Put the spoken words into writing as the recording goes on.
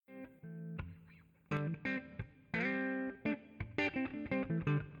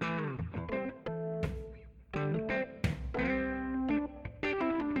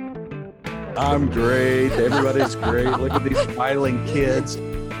I'm great. Everybody's great. Look at these smiling kids.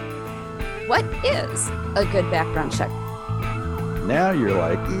 What is a good background check? Now you're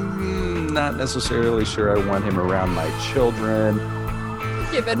like, not necessarily sure I want him around my children.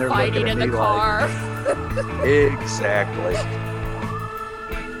 You've been fighting in the car. Exactly.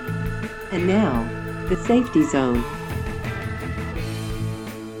 And now, the Safety Zone.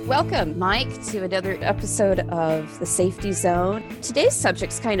 Welcome, Mike, to another episode of The Safety Zone. Today's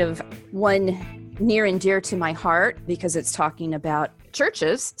subject's kind of one near and dear to my heart because it's talking about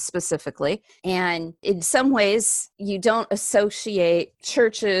churches specifically. And in some ways, you don't associate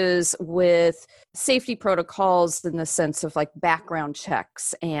churches with safety protocols in the sense of like background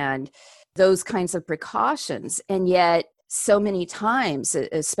checks and those kinds of precautions. And yet, so many times,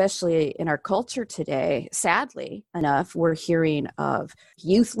 especially in our culture today, sadly enough, we're hearing of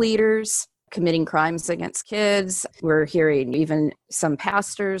youth leaders committing crimes against kids. We're hearing even some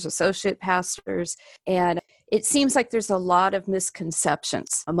pastors, associate pastors, and it seems like there's a lot of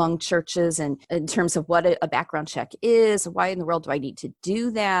misconceptions among churches and in terms of what a background check is, why in the world do I need to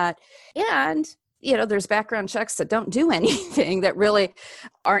do that? And there's background checks that don't do anything, that really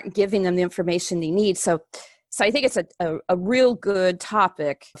aren't giving them the information they need. So I think it's a real good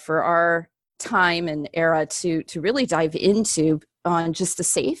topic for our time and era to really dive into on just the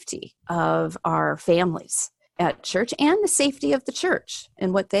safety of our families at church and the safety of the church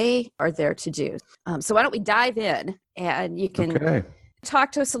and what they are there to do. So why don't we dive in and you can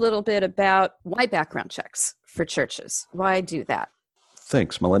talk to us a little bit about why background checks for churches. Why do that?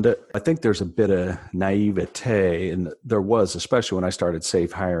 Thanks, Melinda. I think there's a bit of naivete, and there was, especially when I started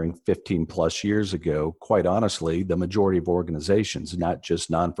safe hiring 15 plus years ago. Quite honestly, the majority of organizations, not just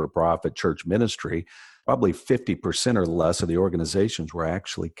non-for-profit church ministry, probably 50% or less of the organizations were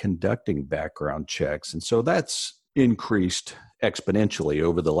actually conducting background checks. And so that's increased exponentially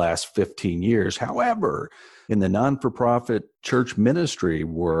over the last 15 years. However, in the non-for-profit church ministry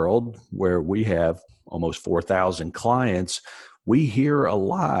world, where we have almost 4,000 clients, we hear a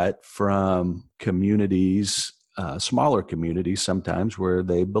lot from communities, smaller communities sometimes, where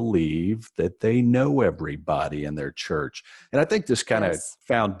they believe that they know everybody in their church. And I think this kind of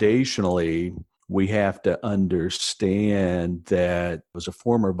foundationally, we have to understand that as a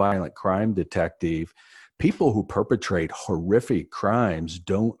former violent crime detective, people who perpetrate horrific crimes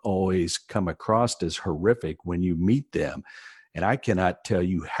don't always come across as horrific when you meet them. And I cannot tell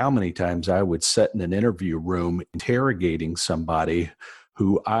you how many times I would sit in an interview room interrogating somebody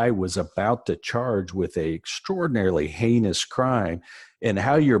who I was about to charge with an extraordinarily heinous crime, and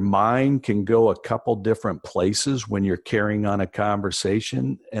how your mind can go a couple different places when you're carrying on a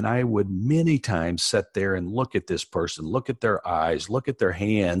conversation. And I would many times sit there and look at this person, look at their eyes, look at their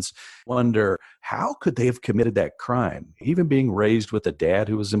hands, wonder, how could they have committed that crime? Even being raised with a dad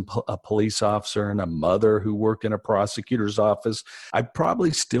who was a police officer and a mother who worked in a prosecutor's office, I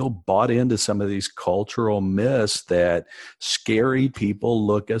probably still bought into some of these cultural myths that scary people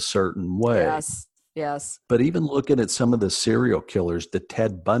look a certain way. Yes. But even looking at some of the serial killers, the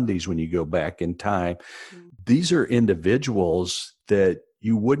Ted Bundys, when you go back in time, these are individuals that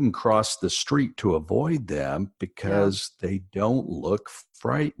you wouldn't cross the street to avoid them because they don't look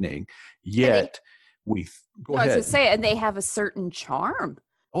frightening. Yet go ahead. I was going to say, and they have a certain charm.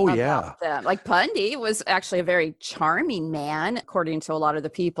 Them. Like Bundy was actually a very charming man, according to a lot of the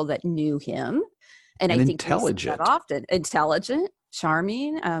people that knew him. And I think intelligent. That often intelligent.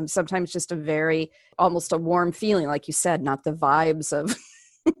 Charming, sometimes just almost a warm feeling, like you said, not the vibes of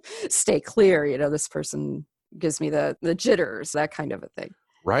stay clear, this person gives me the jitters, that kind of a thing.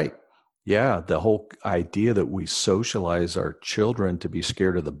 Right. Yeah. The whole idea that we socialize our children to be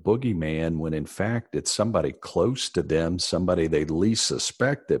scared of the boogeyman, when in fact it's somebody close to them, somebody they least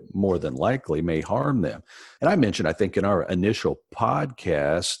suspect that more than likely may harm them. And I mentioned, I think in our initial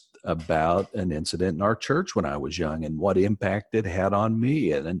podcast, about an incident in our church when I was young and what impact it had on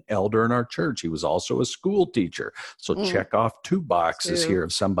me and an elder in our church. He was also a school teacher. So check off two boxes here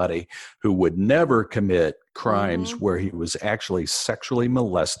of somebody who would never commit crimes where he was actually sexually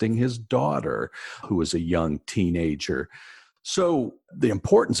molesting his daughter, who was a young teenager. So the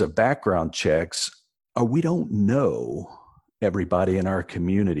importance of background checks are we don't know everybody in our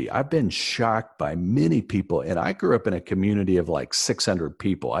community. I've been shocked by many people, and I grew up in a community of like 600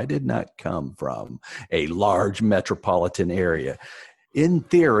 people. I did not come from a large metropolitan area. In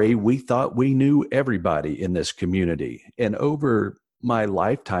theory, we thought we knew everybody in this community. And over my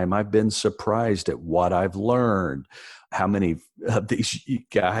lifetime, I've been surprised at what I've learned. How many of these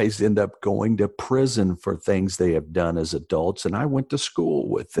guys end up going to prison for things they have done as adults? And I went to school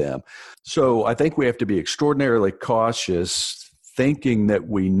with them. So I think we have to be extraordinarily cautious thinking that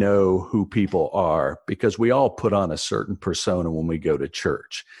we know who people are, because we all put on a certain persona when we go to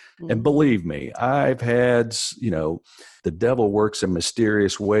church. And believe me, I've had, the devil works in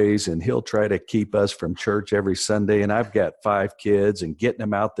mysterious ways, and he'll try to keep us from church every Sunday. And I've got 5 kids, and getting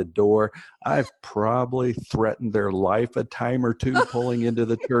them out the door, I've probably threatened their life a time or two pulling into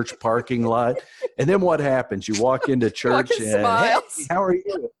the church parking lot. And then what happens? You walk into church and, hey, how are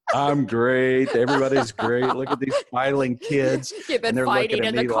you? I'm great. Everybody's great. Look at these smiling kids. You've and been fighting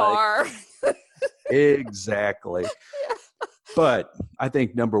in the car. Like, exactly. But I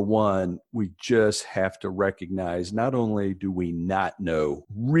think, number one, we just have to recognize not only do we not know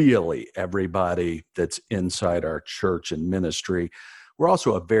really everybody that's inside our church and ministry, we're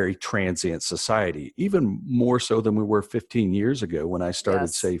also a very transient society, even more so than we were 15 years ago when I started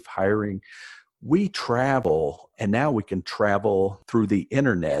Safe Hiring. We travel, and now we can travel through the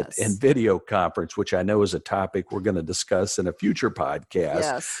internet and video conference, which I know is a topic we're going to discuss in a future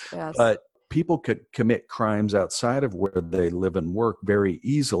podcast. Yes. But people could commit crimes outside of where they live and work very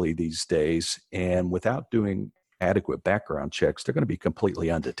easily these days. And without doing adequate background checks, they're going to be completely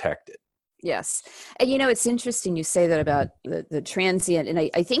undetected. Yes. And it's interesting you say that about the transient. And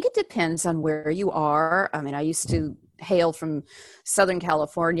I think it depends on where you are. I mean, I used to hail from Southern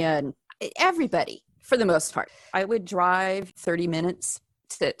California, and everybody, for the most part, I would drive 30 minutes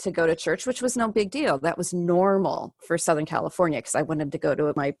to go to church, which was no big deal. That was normal for Southern California because I wanted to go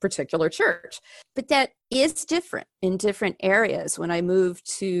to my particular church. But that is different in different areas. When I moved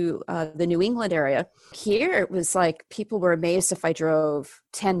to the New England area, here it was like people were amazed if I drove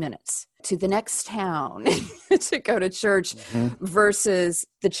 10 minutes to the next town to go to church versus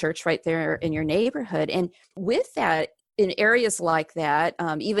the church right there in your neighborhood. And with that, in areas like that,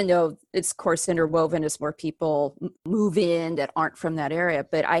 even though it's, of course, interwoven as more people move in that aren't from that area,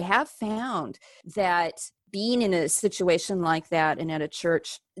 but I have found that being in a situation like that and at a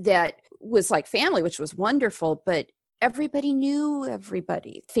church that was like family, which was wonderful, but everybody knew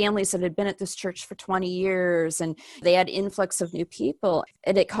everybody. Families that had been at this church for 20 years, and they had influx of new people,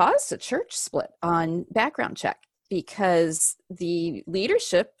 and it caused a church split on background check because the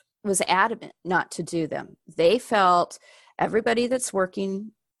leadership was adamant not to do them. They felt everybody that's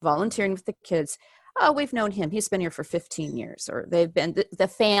working, volunteering with the kids, oh, we've known him. He's been here for 15 years, or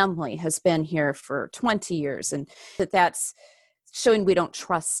the family has been here for 20 years, and that's showing we don't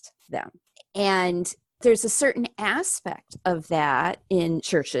trust them. And there's a certain aspect of that in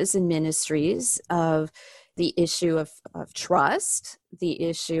churches and ministries of the issue of trust, the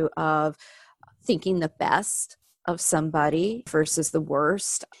issue of thinking the best of somebody versus the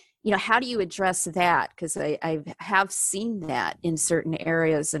worst. How do you address that? Because I have seen that in certain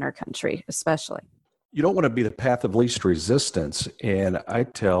areas in our country, especially. You don't want to be the path of least resistance. And I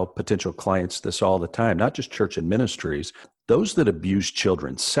tell potential clients this all the time, not just church and ministries. Those that abuse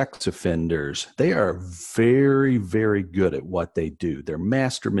children, sex offenders, they are very, very good at what they do. They're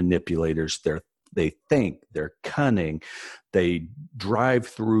master manipulators. They think, they're cunning, they drive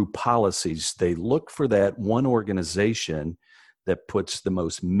through policies. They look for that one organization that puts the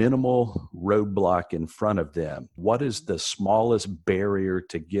most minimal roadblock in front of them. What is the smallest barrier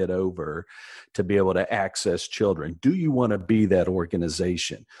to get over to be able to access children? Do you want to be that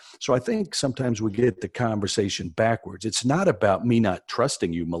organization? So I think sometimes we get the conversation backwards. It's not about me not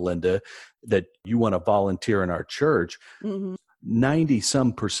trusting you, Melinda, that you want to volunteer in our church.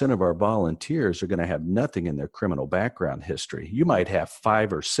 90% of our volunteers are going to have nothing in their criminal background history. You might have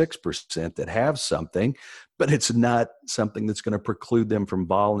 5 or 6% that have something, but it's not something that's going to preclude them from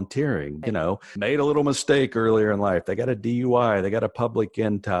volunteering. Made a little mistake earlier in life. They got a DUI, they got a public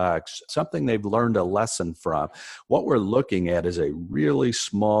intox, something they've learned a lesson from. What we're looking at is a really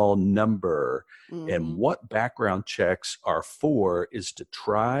small number. And what background checks are for is to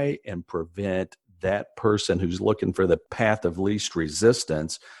try and prevent that person who's looking for the path of least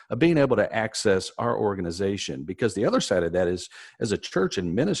resistance of being able to access our organization. Because the other side of that is, as a church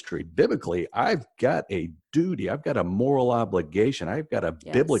and ministry, biblically, I've got a duty, I've got a moral obligation, I've got a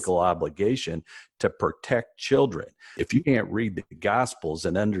biblical obligation to protect children. If you can't read the Gospels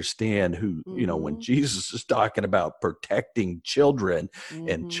and understand who, when Jesus is talking about protecting children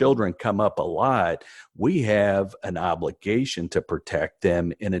and children come up a lot, we have an obligation to protect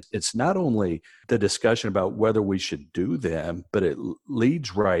them. And it's not only the discussion about whether we should do them, but it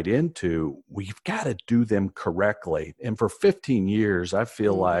leads right into we've got to do them correctly. And for 15 years, I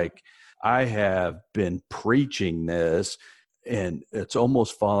feel like I have been preaching this, and it's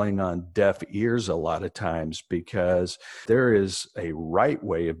almost falling on deaf ears a lot of times, because there is a right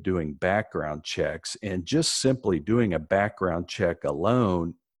way of doing background checks, and just simply doing a background check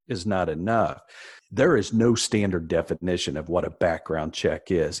alone is not enough. There is no standard definition of what a background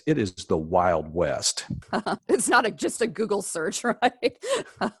check is. It is the Wild West. It's not just a Google search, right?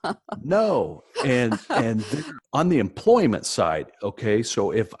 No. And on the employment side, okay,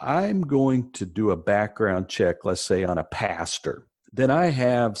 so if I'm going to do a background check, let's say on a pastor, then I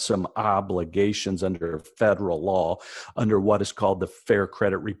have some obligations under federal law under what is called the Fair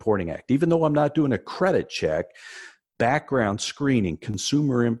Credit Reporting Act. Even though I'm not doing a credit check, background screening,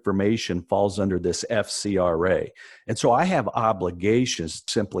 consumer information falls under this FCRA. And so I have obligations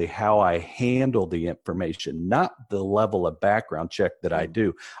simply how I handle the information, not the level of background check that I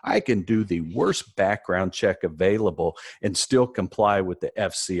do. I can do the worst background check available and still comply with the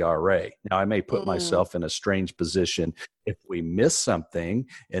FCRA. Now, I may put myself in a strange position if we miss something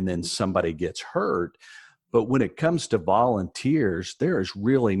and then somebody gets hurt. But when it comes to volunteers, there is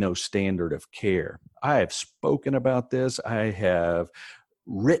really no standard of care. I have spoken about this. I have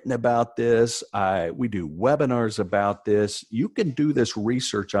written about this. We do webinars about this. You can do this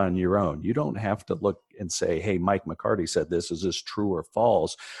research on your own. You don't have to look and say, hey, Mike McCarty said this. Is this true or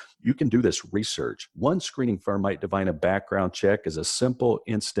false? You can do this research. One screening firm might define a background check as a simple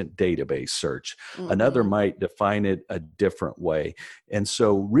instant database search. Another might define it a different way. And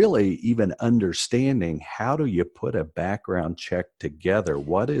so really even understanding how do you put a background check together?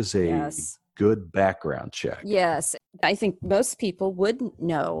 What is a good background check? Yes. I think most people wouldn't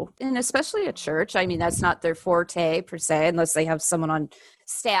know, and especially a church. I mean, that's not their forte per se, unless they have someone on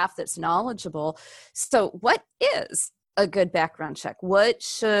staff that's knowledgeable. So what is a good background check? What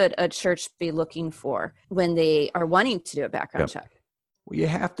should a church be looking for when they are wanting to do a background check? Well, you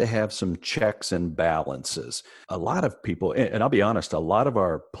have to have some checks and balances. A lot of people, and I'll be honest, a lot of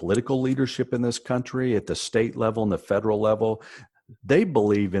our political leadership in this country at the state level and the federal level, they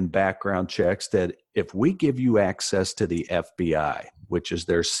believe in background checks that if we give you access to the FBI, which is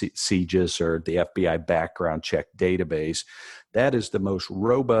their CJIS or the FBI background check database, that is the most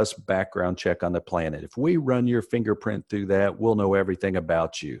robust background check on the planet. If we run your fingerprint through that, we'll know everything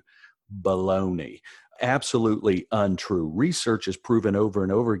about you. Baloney. Absolutely untrue. Research has proven over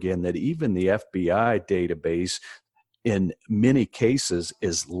and over again that even the FBI database in many cases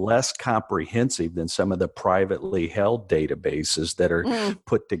is less comprehensive than some of the privately held databases that are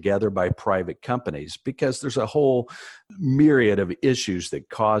put together by private companies, because there's a whole myriad of issues that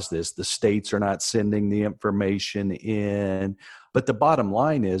cause this. The states are not sending the information in. But the bottom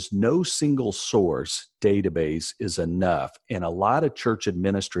line is no single source database is enough. And a lot of church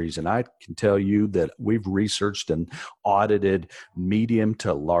ministries, and I can tell you that we've researched and audited medium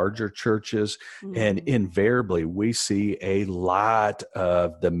to larger churches, and invariably we see a lot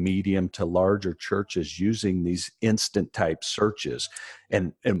of the medium to larger churches using these instant type searches.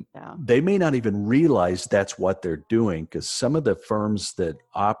 And they may not even realize that's what they're doing, because some of the firms that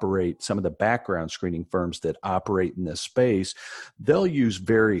operate, some of the background screening firms that operate in this space, they'll use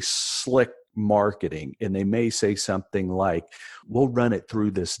very slick marketing, and they may say something like, we'll run it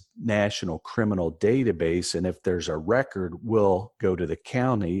through this national criminal database, and if there's a record, we'll go to the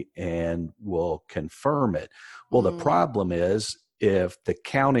county and we'll confirm it. Well, the problem is, if the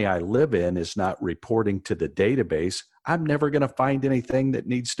county I live in is not reporting to the database, I'm never going to find anything that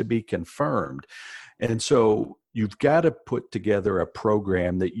needs to be confirmed. And so you've got to put together a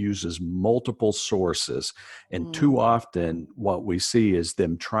program that uses multiple sources. And too often what we see is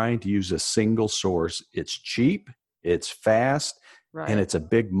them trying to use a single source. It's cheap, it's fast, and it's a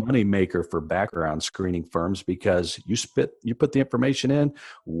big money maker for background screening firms, because you put the information in,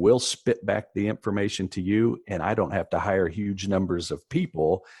 we'll spit back the information to you, and I don't have to hire huge numbers of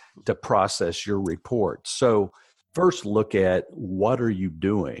people to process your report. So first, look at what are you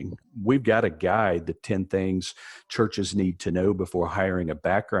doing. We've got a guide, the 10 things churches need to know before hiring a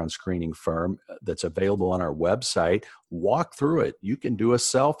background screening firm, that's available on our website. Walk through it. You can do a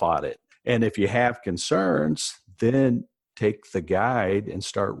self-audit. And if you have concerns, then take the guide and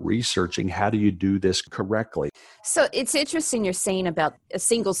start researching how do you do this correctly. So it's interesting you're saying about a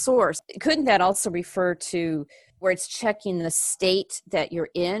single source. Couldn't that also refer to where it's checking the state that you're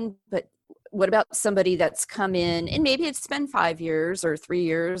in, but what about somebody that's come in and maybe it's been 5 years or 3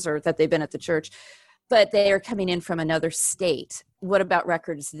 years or that they've been at the church, but they are coming in from another state? What about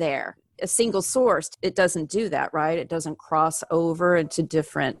records there? A single source, it doesn't do that, right? It doesn't cross over into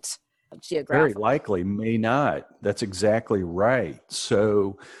different geographic. Very likely may not. That's exactly right.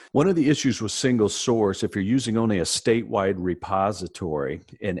 So one of the issues with single source, if you're using only a statewide repository,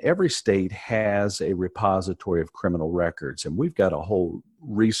 and every state has a repository of criminal records, and we've got a whole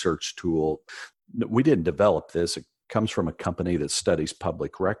research tool. We didn't develop this. It comes from a company that studies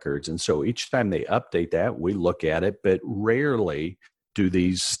public records. And so each time they update that, we look at it, but rarely do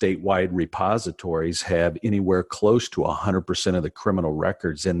these statewide repositories have anywhere close to 100% of the criminal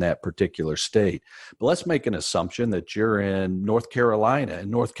records in that particular state. But let's make an assumption that you're in North Carolina,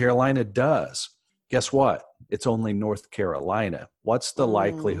 and North Carolina does. Guess what? It's only North Carolina. What's the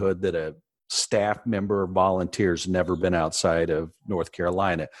likelihood that a staff member or volunteer's never been outside of North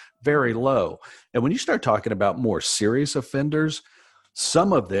Carolina? Very low. And when you start talking about more serious offenders,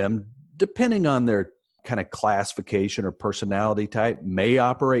 some of them, depending on their kind of classification or personality type, may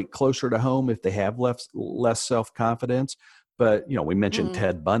operate closer to home if they have less self-confidence. But, we mentioned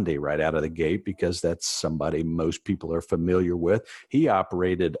Ted Bundy right out of the gate because that's somebody most people are familiar with. He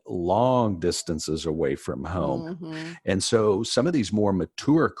operated long distances away from home. And so some of these more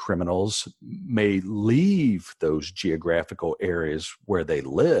mature criminals may leave those geographical areas where they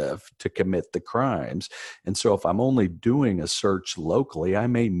live to commit the crimes. And so if I'm only doing a search locally, I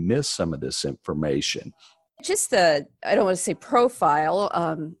may miss some of this information. Just I don't want to say profile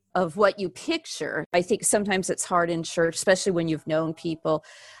of what you picture. I think sometimes it's hard in church, especially when you've known people.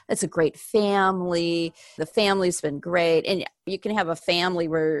 It's a great family. The family's been great. And you can have a family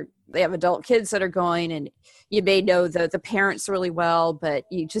where they have adult kids that are going, and you may know the parents really well, but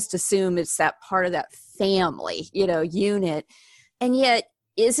you just assume it's that part of that family, unit. And yet,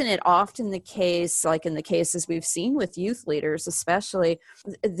 isn't it often the case, like in the cases we've seen with youth leaders, especially,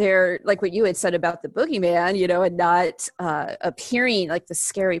 they're like what you had said about the boogeyman, and not appearing like the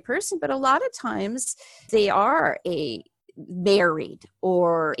scary person, but a lot of times they are a married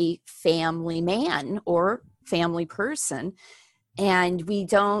or a family man or family person. And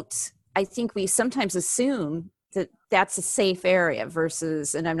I think we sometimes assume that that's a safe area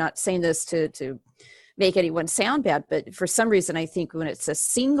versus, and I'm not saying this to make anyone sound bad, but for some reason, I think when it's a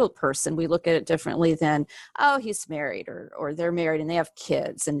single person, we look at it differently than, oh, he's married or they're married and they have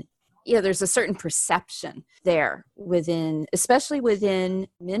kids. And, there's a certain perception there especially within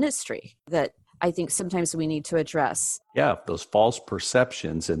ministry, that I think sometimes we need to address. Yeah, those false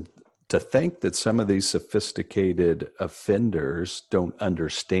perceptions. And to think that some of these sophisticated offenders don't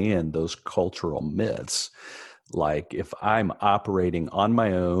understand those cultural myths. Like if I'm operating on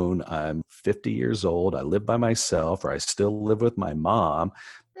my own, I'm 50 years old, I live by myself, or I still live with my mom.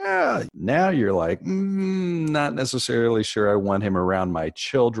 Now you're like, not necessarily sure I want him around my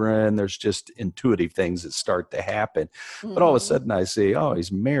children. There's just intuitive things that start to happen. But all of a sudden I see, oh,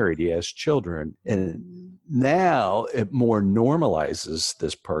 he's married, he has children. And now it more normalizes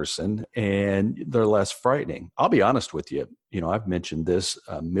this person and they're less frightening. I'll be honest with you. I've mentioned this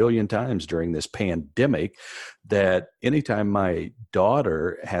a million times during this pandemic, that anytime my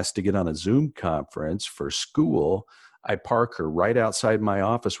daughter has to get on a Zoom conference for school, I park her right outside my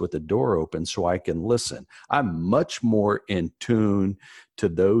office with the door open so I can listen. I'm much more in tune to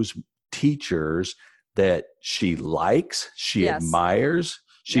those teachers that she likes, she admires,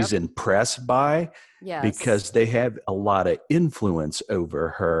 she's impressed by, because they have a lot of influence over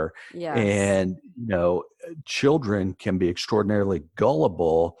her. And, children can be extraordinarily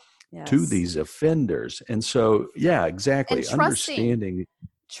gullible to these offenders. And so, exactly. And understanding,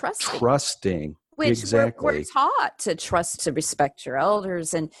 trusting. Which we're taught to trust, to respect your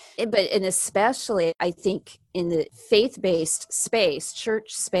elders. And especially, I think, in the faith-based space,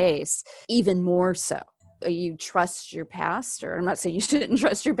 church space, even more so. You trust your pastor. I'm not saying you shouldn't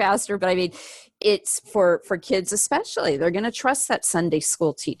trust your pastor, but I mean, it's for kids especially. They're going to trust that Sunday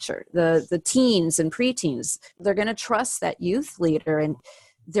school teacher, the teens and preteens. They're going to trust that youth leader. And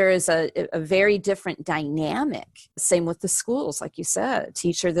there is a very different dynamic. Same with the schools, like you said, a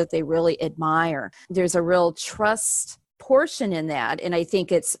teacher that they really admire. There's a real trust portion in that. And I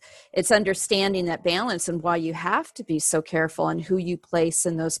think it's understanding that balance and why you have to be so careful on who you place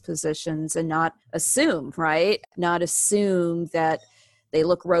in those positions and not assume, right? Not assume that they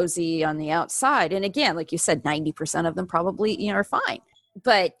look rosy on the outside. And again, like you said, 90% of them probably, are fine.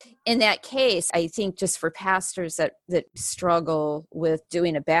 But in that case, I think just for pastors that struggle with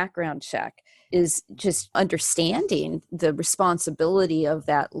doing a background check is just understanding the responsibility of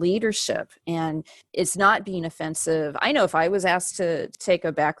that leadership. And it's not being offensive. I know if I was asked to take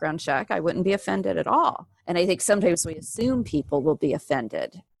a background check, I wouldn't be offended at all. And I think sometimes we assume people will be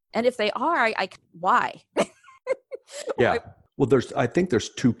offended. And if they are, why? Yeah. Well, I think there's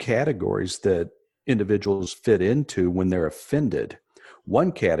two categories that individuals fit into when they're offended.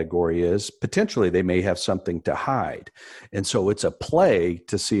 One category is potentially they may have something to hide. And so it's a play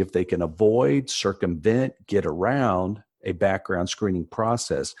to see if they can avoid, circumvent, get around a background screening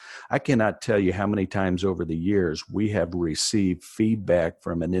process. I cannot tell you how many times over the years we have received feedback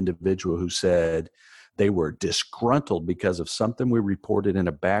from an individual who said, They were disgruntled because of something we reported in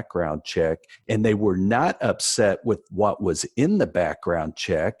a background check, and they were not upset with what was in the background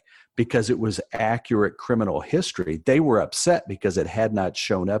check because it was accurate criminal history. They were upset because it had not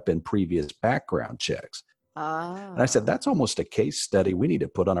shown up in previous background checks. And I said, Oh. that's almost a case study we need to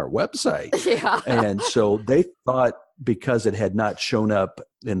put on our website. Yeah. And so they thought because it had not shown up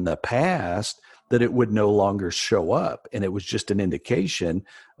in the past that it would no longer show up. And it was just an indication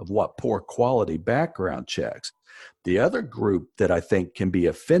of what poor quality background checks. The other group that I think can be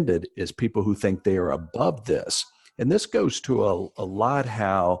offended is people who think they are above this. And this goes to a lot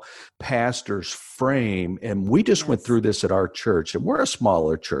how pastors frame, and we just went Yes. through this at our church, and we're a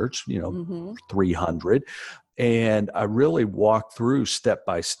smaller church, Mm-hmm. 300. And I really walked through step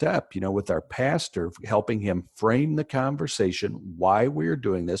by step, with our pastor, helping him frame the conversation, why we're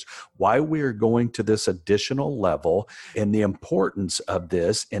doing this, why we're going to this additional level, and the importance of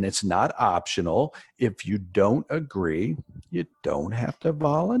this. And it's not optional. If you don't agree, you don't have to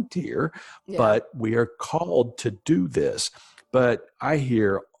volunteer, Yeah. but we are called to do this. But I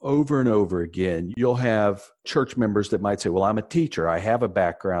hear over and over again, you'll have church members that might say, well, I'm a teacher. I have a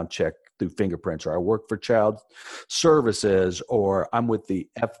background check through fingerprints, or I work for child services, or I'm with the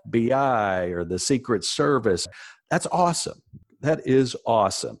FBI or the Secret Service. That's awesome. That is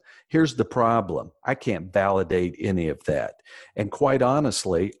awesome. Here's the problem. I can't validate any of that. And quite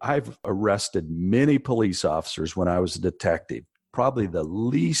honestly, I've arrested many police officers when I was a detective. Probably the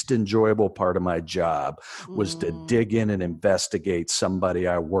least enjoyable part of my job was to dig in and investigate somebody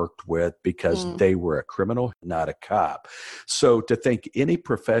I worked with because they were a criminal, not a cop. So to think any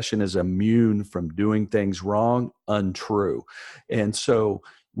profession is immune from doing things wrong, untrue. And so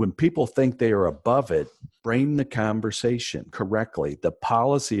when people think they are above it, frame the conversation correctly. The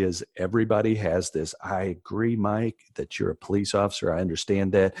policy is everybody has this. I agree, Mike, that you're a police officer. I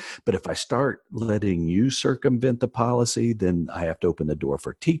understand that. But if I start letting you circumvent the policy, then I have to open the door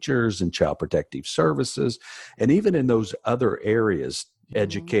for teachers and child protective services. And even in those other areas,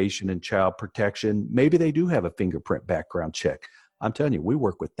 education and child protection, maybe they do have a fingerprint background check. I'm telling you, we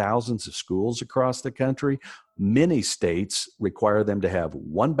work with thousands of schools across the country. Many states require them to have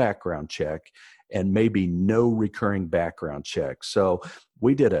one background check and maybe no recurring background check. So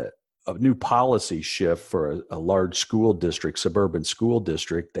we did a new policy shift for a large school district, suburban school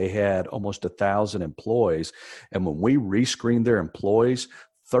district. They had almost 1,000 employees. And when we rescreened their employees,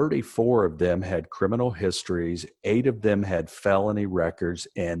 34 of them had criminal histories, 8 of them had felony records,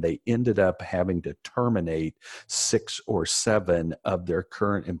 and they ended up having to terminate 6 or 7 of their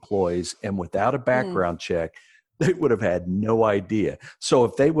current employees. And without a background check, they would have had no idea. So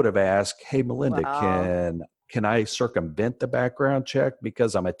if they would have asked, hey, Melinda, Wow. can I circumvent the background check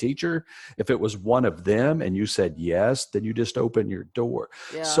because I'm a teacher? If it was one of them and you said yes, then you just open your door.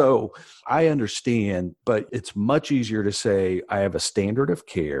 Yeah. So I understand, but it's much easier to say, I have a standard of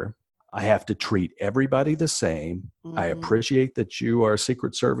care. I have to treat everybody the same. I appreciate that you are a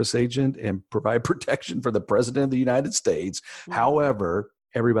Secret Service agent and provide protection for the President of the United States. However,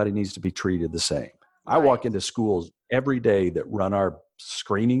 everybody needs to be treated the same. I walk into schools every day that run our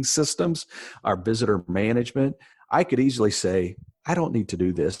screening systems, our visitor management. I could easily say, I don't need to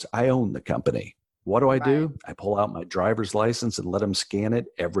do this. I own the company. What do? I pull out my driver's license and let them scan it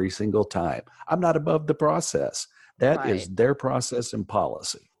every single time. I'm not above the process. That is their process and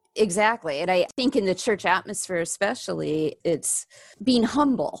policy. Exactly. And I think in the church atmosphere, especially, it's being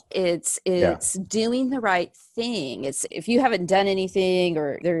humble. It's doing the right thing. It's if you haven't done anything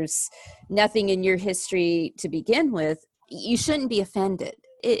or there's nothing in your history to begin with, you shouldn't be offended.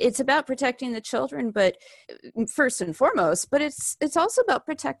 It's about protecting the children, but first and foremost, but it's also about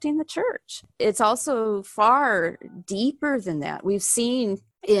protecting the church. It's also far deeper than that. We've seen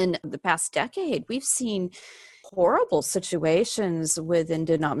in the past decade, we've seen horrible situations within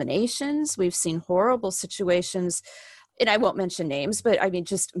denominations. We've seen horrible situations, and I won't mention names, but I mean,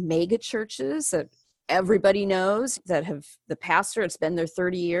 just mega churches that everybody knows that have the pastor, it's been there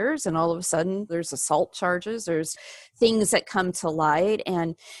 30 years, and all of a sudden there's assault charges, there's things that come to light.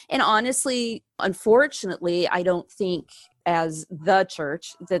 And honestly, unfortunately, I don't think as the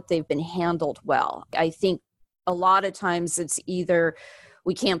church that they've been handled well. I think a lot of times it's either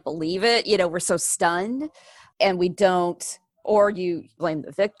we can't believe it, we're so stunned, and we don't, or you blame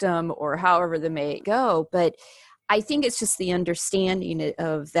the victim or however they may go. But I think it's just the understanding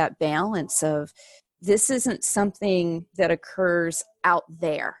of that balance of this isn't something that occurs out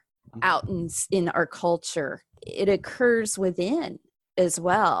there, out in our culture. It occurs within as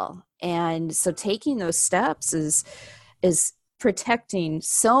well. And so taking those steps is protecting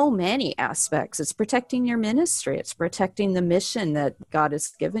so many aspects. It's protecting your ministry. It's protecting the mission that God has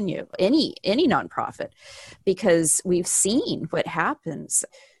given you, any nonprofit, because we've seen what happens.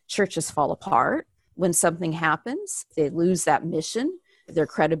 Churches fall apart when something happens. They lose that mission. Their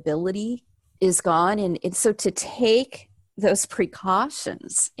credibility is gone. And so to take those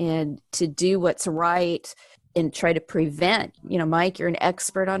precautions and to do what's right and try to prevent, Mike, you're an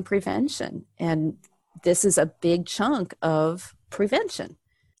expert on prevention. And this is a big chunk of prevention.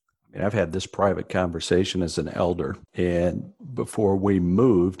 I mean, I've had this private conversation as an elder, and before we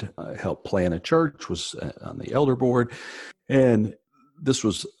moved, I helped plan a church, was on the elder board, and this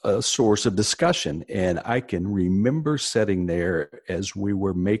was a source of discussion. And I can remember sitting there as we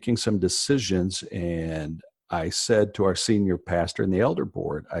were making some decisions, and I said to our senior pastor and the elder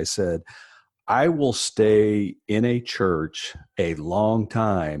board, I said, I will stay in a church a long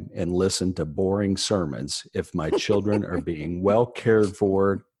time and listen to boring sermons if my children are being well cared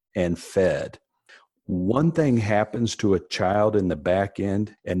for and fed. One thing happens to a child in the back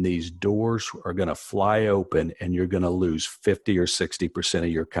end, and these doors are going to fly open, and you're going to lose 50 or 60% of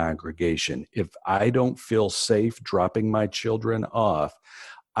your congregation. If I don't feel safe dropping my children off,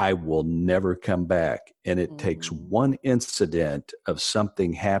 I will never come back. And it takes one incident of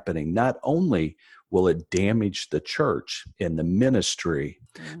something happening. Not only will it damage the church and the ministry,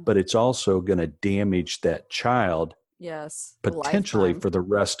 but it's also going to damage that child, potentially lifetime. For the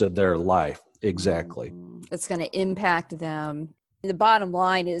rest of their life. Exactly. It's going to impact them. The bottom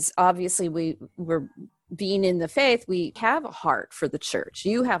line is, obviously, we're being in the faith, we have a heart for the church.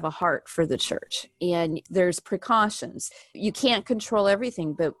 You have a heart for the church, and there's precautions. You can't control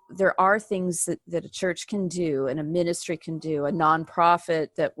everything, but there are things that a church can do, and a ministry can do, a nonprofit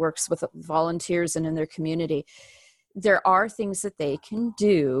that works with volunteers and in their community. There are things that they can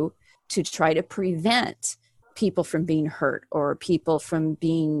do to try to prevent people from being hurt or people from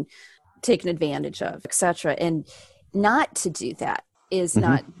being taken advantage of, etc. And not to do that is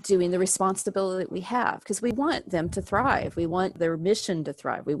not doing the responsibility that we have, because we want them to thrive. We want their mission to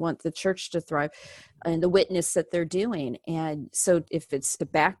thrive. We want the church to thrive and the witness that they're doing. And so if it's the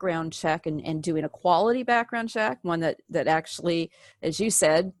background check and doing a quality background check, one that actually, as you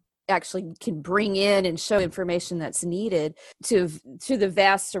said, actually can bring in and show information that's needed to the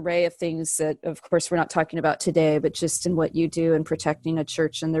vast array of things that, of course, we're not talking about today, but just in what you do in protecting a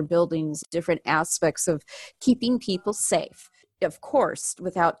church and their buildings, different aspects of keeping people safe. Of course,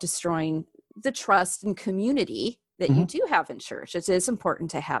 without destroying the trust and community that you do have in church. It is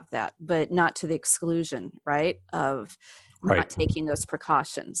important to have that, but not to the exclusion, right, of not taking those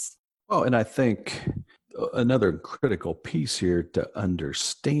precautions. Well, and I think another critical piece here to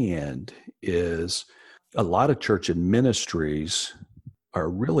understand is a lot of church and ministries are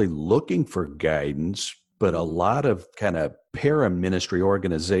really looking for guidance, but a lot of kind of para-ministry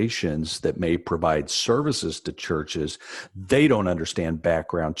organizations that may provide services to churches, they don't understand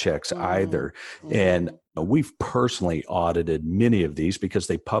background checks either. And we've personally audited many of these because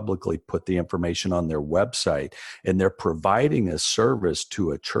they publicly put the information on their website, and they're providing a service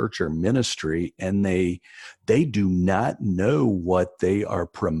to a church or ministry, and they do not know what they are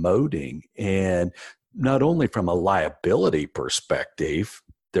promoting. And not only from a liability perspective,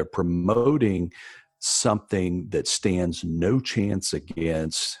 they're promoting something that stands no chance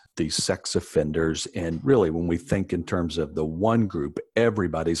against these sex offenders. And really, when we think in terms of the one group,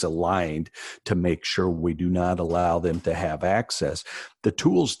 everybody's aligned to make sure we do not allow them to have access. The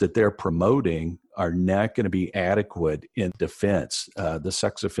tools that they're promoting are not going to be adequate in defense. The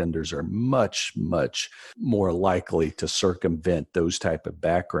sex offenders are much, much more likely to circumvent those type of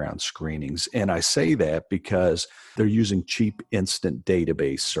background screenings. And I say that because they're using cheap instant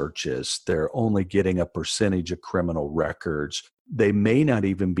database searches. They're only getting a percentage of criminal records. They may not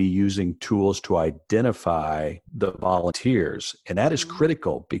even be using tools to identify the volunteers. And that is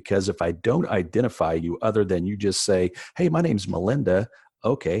critical, because if I don't identify you other than you just say, hey, my name's Melinda.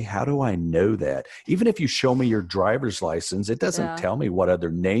 Okay, how do I know that? Even if you show me your driver's license, it doesn't tell me what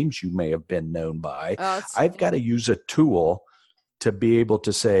other names you may have been known by. I've got to use a tool to be able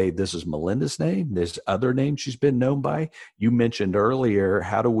to say, this is Melinda's name, there's other names she's been known by. You mentioned earlier,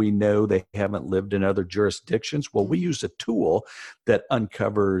 how do we know they haven't lived in other jurisdictions? Well, we use a tool that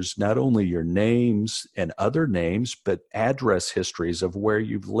uncovers not only your names and other names, but address histories of where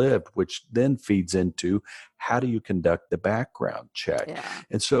you've lived, which then feeds into how do you conduct the background check?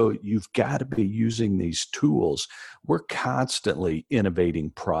 And so you've got to be using these tools. We're constantly innovating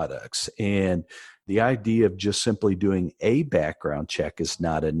products, and the idea of just simply doing a background check is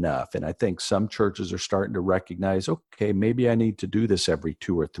not enough. And I think some churches are starting to recognize, okay, maybe I need to do this every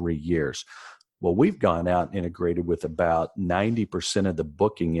 2 or 3 years. Well, we've gone out and integrated with about 90% of the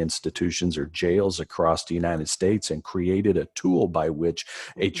booking institutions or jails across the United States and created a tool by which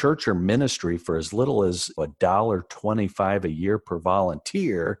a church or ministry for as little as $1.25 a year per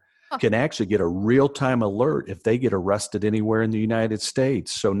volunteer can actually get a real-time alert if they get arrested anywhere in the United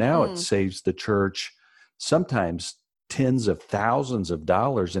States. So now it saves the church sometimes tens of thousands of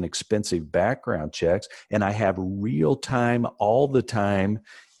dollars in expensive background checks. And I have real-time, all the time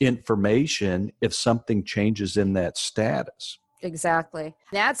information if something changes in that status. Exactly.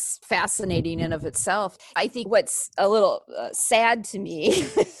 That's fascinating in of itself. I think what's a little sad to me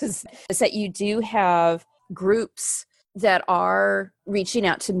is that you do have groups that are reaching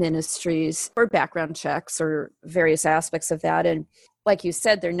out to ministries for background checks or various aspects of that. And like you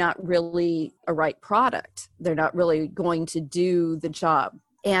said, they're not really a right product. They're not really going to do the job.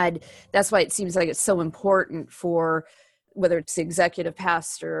 And that's why it seems like it's so important for whether it's the executive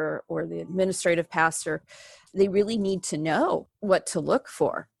pastor or the administrative pastor, they really need to know what to look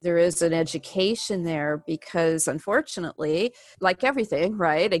for. There is an education there because unfortunately, like everything,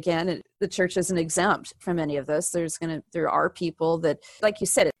 right? Again, the church isn't exempt from any of this. There are people that, like you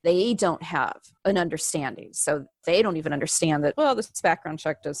said, they don't have an understanding. So they don't even understand that, well, this background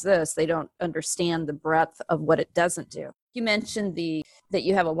check does this. They don't understand the breadth of what it doesn't do. You mentioned that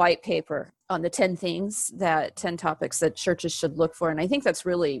you have a white paper on the 10 topics that churches should look for. And I think that's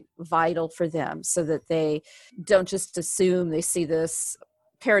really vital for them so that they don't just assume they see this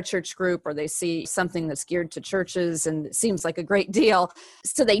parachurch group or they see something that's geared to churches and it seems like a great deal.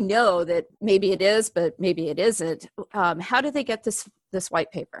 So they know that maybe it is, but maybe it isn't. How do they get this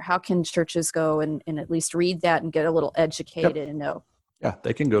white paper? How can churches go and at least read that and get a little educated and know? Yeah,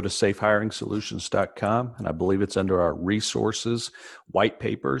 they can go to safehiringsolutions.com, and I believe it's under our resources, white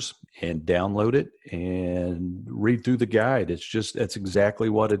papers, and download it and read through the guide. That's exactly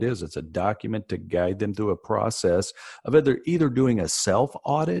what it is. It's a document to guide them through a process of either doing a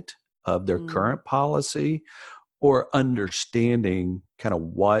self-audit of their current policy or understanding kind of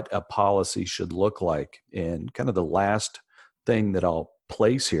what a policy should look like. And kind of the last thing that I'll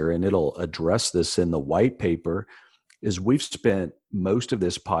place here, and it'll address this in the white paper, is we've spent most of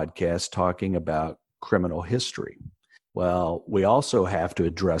this podcast talking about criminal history. Well, we also have to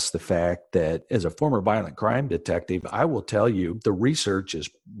address the fact that as a former violent crime detective, I will tell you the research is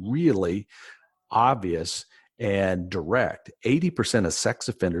really obvious and direct. 80% of sex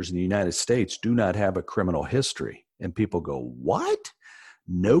offenders in the United States do not have a criminal history. And people go, what?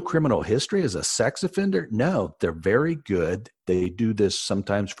 No criminal history as a sex offender? No, they're very good. They do this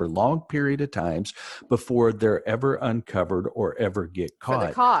sometimes for long period of times before they're ever uncovered or ever get caught.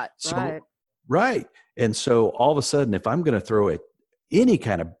 They're caught, right. Right. And so all of a sudden, if I'm going to throw any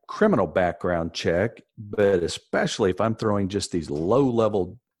kind of criminal background check, but especially if I'm throwing just these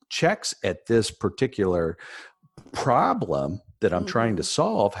low-level checks at this particular problem that I'm trying to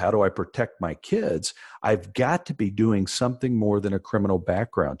solve, how do I protect my kids? I've got to be doing something more than a criminal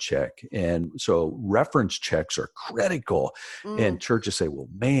background check. And so reference checks are critical. And churches say, well,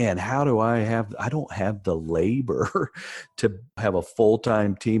 man, how do I don't have the labor to have a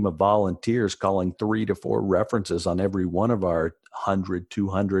full-time team of volunteers calling 3 to 4 references on every one of our 100,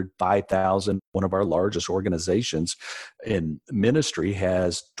 200, 5,000. One of our largest organizations in ministry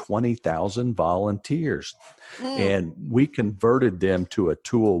has 20,000 volunteers. And we converted them to a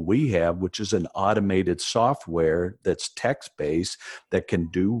tool we have, which is an automated software that's text-based that can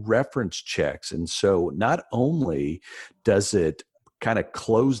do reference checks. And so not only does it kind of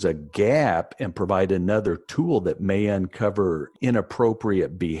close a gap and provide another tool that may uncover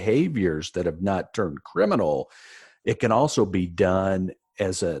inappropriate behaviors that have not turned criminal, it can also be done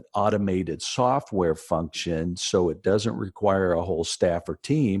as an automated software function, so it doesn't require a whole staff or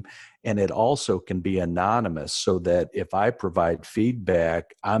team. And it also can be anonymous so that if I provide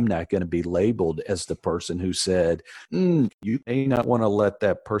feedback, I'm not going to be labeled as the person who said, you may not want to let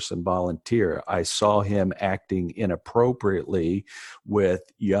that person volunteer. I saw him acting inappropriately with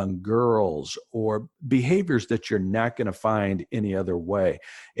young girls, or behaviors that you're not going to find any other way.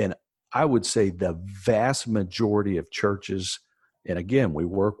 And I would say the vast majority of churches, and again, we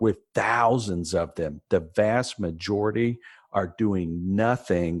work with thousands of them, the vast majority are doing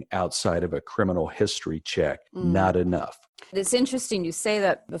nothing outside of a criminal history check, not enough. It's interesting you say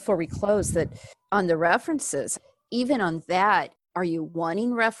that before we close, that on the references, even on that, are you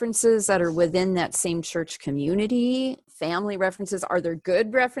wanting references that are within that same church community, family references? Are there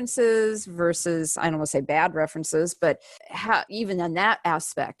good references versus, I don't want to say bad references, but even on that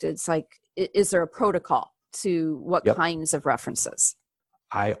aspect, it's like, is there a protocol to what kinds of references?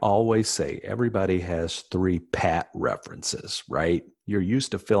 I always say everybody has 3 pat references, right? you're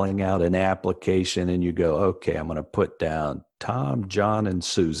used to filling out an application and you go, okay, I'm going to put down Tom, John, and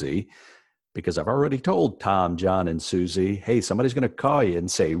Susie, because I've already told Tom, John, and Susie, hey, somebody's going to call you and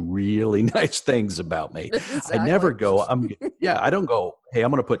say really nice things about me. Exactly. I never go, I don't go, hey,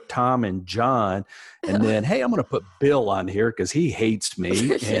 I'm going to put Tom and John, and then, hey, I'm going to put Bill on here because he hates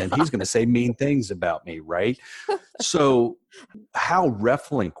me and he's going to say mean things about me, right? So how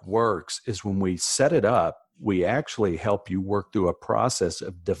RefLink works is when we set it up, we actually help you work through a process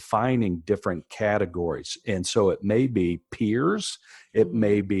of defining different categories. And so it may be peers, it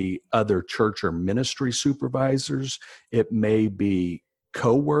may be other church or ministry supervisors, it may be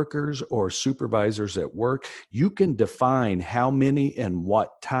coworkers or supervisors at work. You can define how many and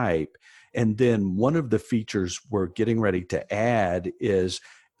what type. And then one of the features we're getting ready to add is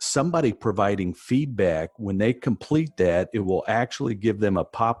somebody providing feedback. When they complete that, it will actually give them a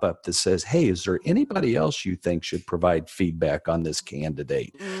pop-up that says, hey, is there anybody else you think should provide feedback on this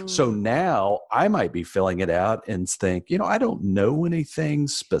candidate? So now I might be filling it out and think, I don't know anything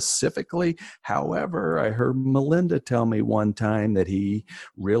specifically. However, I heard Melinda tell me one time that he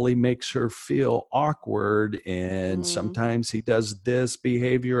really makes her feel awkward, and sometimes he does this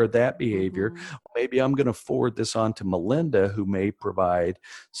behavior or that behavior. Maybe I'm going to forward this on to Melinda, who may provide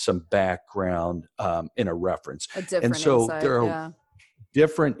some background in a reference. And so there are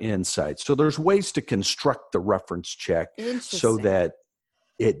different insights. So there's ways to construct the reference check so that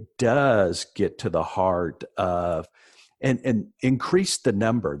it does get to the heart of and increase the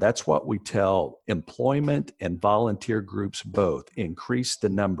number. That's what we tell employment and volunteer groups both. Increase the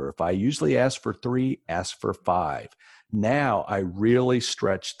number. If I usually ask for 3, ask for 5. Now I really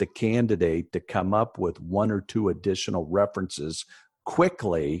stretch the candidate to come up with 1 or 2 additional references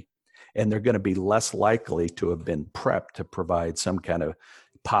quickly, and they're going to be less likely to have been prepped to provide some kind of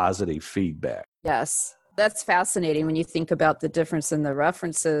positive feedback. Yes. That's fascinating when you think about the difference in the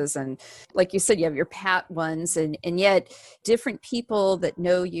references. And like you said, you have your pat ones, and yet different people that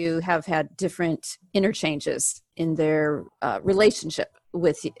know you have had different interchanges in their relationship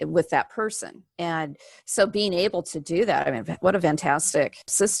with that person. And so being able to do that, I mean, what a fantastic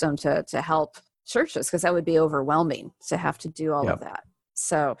system to help churches, because that would be overwhelming to have to do all of that.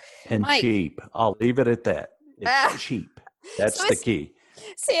 So, and Mike, cheap. I'll leave it at that. It's cheap. That's the key.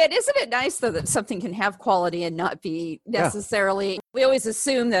 See, and isn't it nice, though, that something can have quality and not be necessarily, we always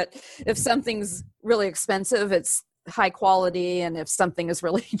assume that if something's really expensive, it's high quality, and if something is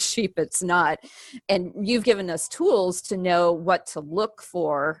really cheap, it's not. And you've given us tools to know what to look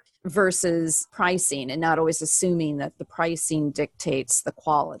for versus pricing, and not always assuming that the pricing dictates the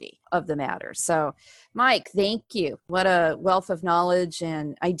quality of the matter. So, Mike, thank you. What a wealth of knowledge.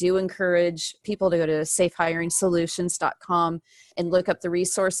 And I do encourage people to go to safehiringsolutions.com and look up the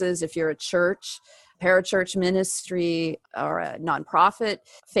resources if you're a church, parachurch ministry, or a nonprofit,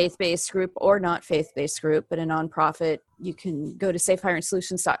 faith-based group or not faith-based group, but a nonprofit. You can go to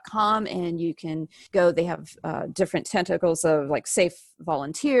safehiringsolutions.com and you can go, they have different tentacles of like safe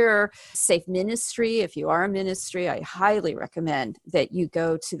volunteer, safe ministry. If you are a ministry, I highly recommend that you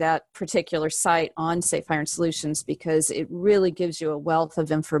go to that particular site on Safe Hiring Solutions, because it really gives you a wealth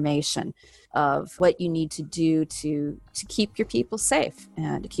of information of what you need to do to keep your people safe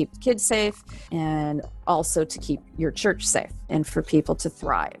and to keep the kids safe, and also to keep your church safe and for people to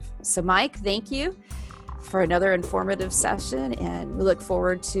thrive. So Mike, thank you for another informative session, and we look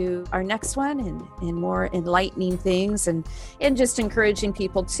forward to our next one and more enlightening things, and just encouraging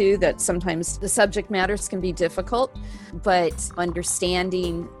people too that sometimes the subject matters can be difficult, but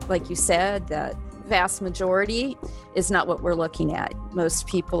understanding, like you said, that vast majority is not what we're looking at. Most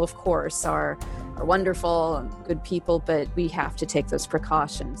people, of course, are wonderful and good people, but we have to take those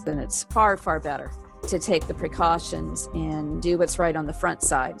precautions, and it's far, far better to take the precautions and do what's right on the front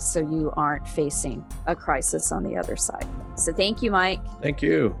side so you aren't facing a crisis on the other side. So thank you, Mike. Thank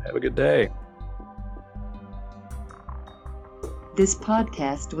you. Have a good day. This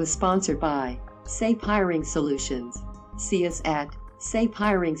podcast was sponsored by Safe Hiring Solutions. See us at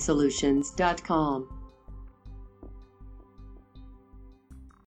safehiringsolutions.com.